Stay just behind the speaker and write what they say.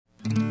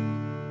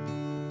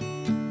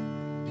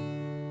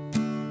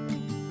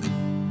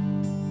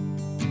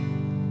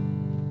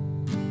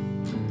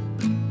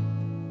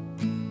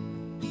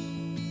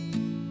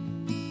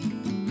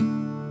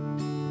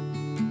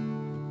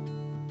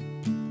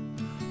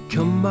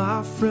Come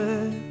my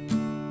friend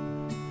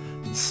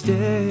and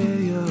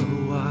stay a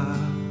while.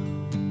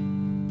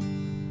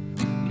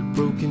 Your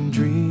broken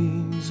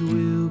dreams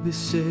will be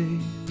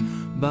safe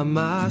by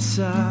my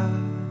side.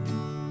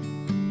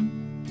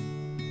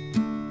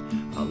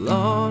 I'll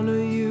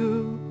honor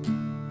you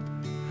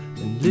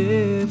and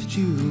lift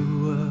you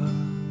up.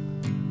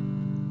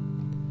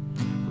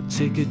 We'll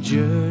take a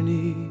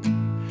journey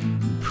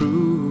and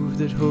prove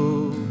that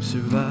hope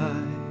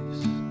survives.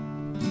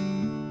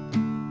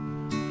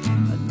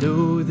 I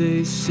know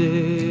they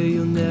say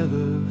you'll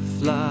never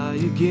fly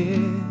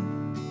again,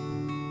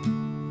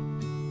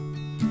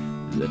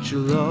 that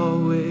you'll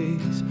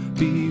always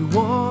be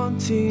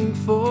wanting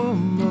for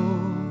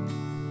more.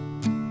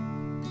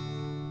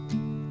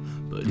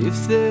 But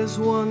if there's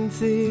one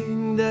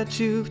thing that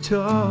you've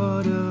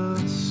taught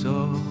us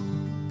all,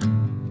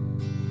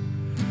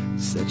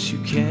 it's that you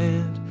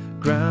can't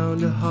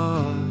ground a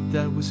heart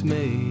that was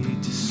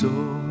made to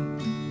soar.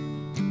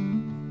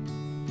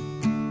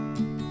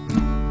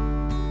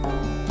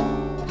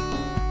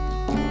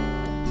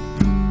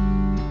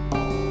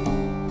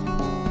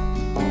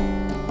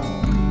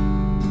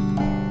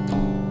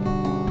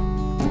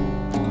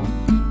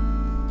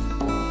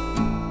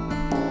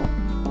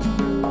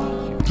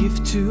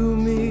 Gift to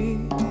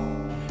me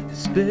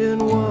has been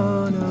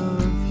one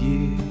of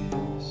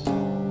years.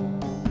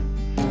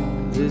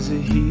 There's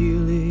a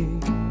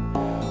healing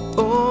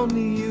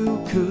only you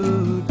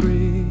could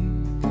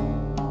bring.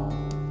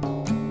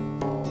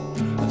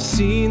 I've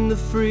seen the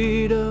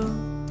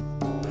freedom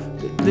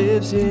that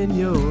lives in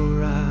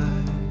your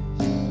eyes,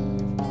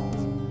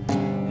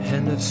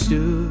 and I've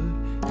stood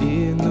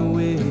in the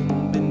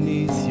wind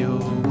beneath your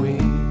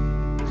wings.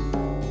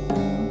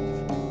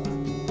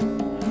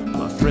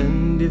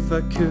 Friend, if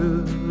I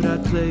could,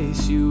 I'd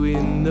place you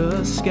in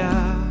the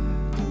sky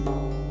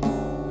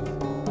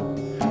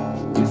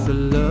with a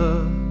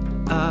love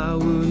I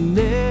will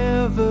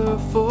never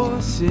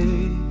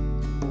forsake.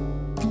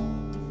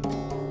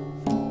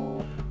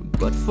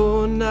 But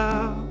for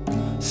now,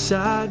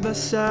 side by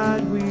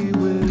side we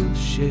will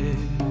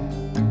share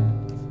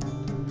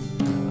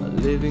a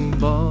living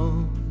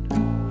bond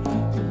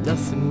that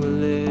nothing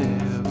will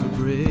ever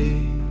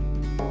break.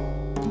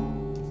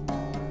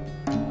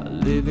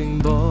 Living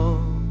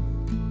bond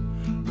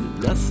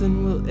that nothing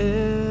will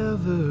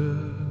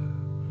ever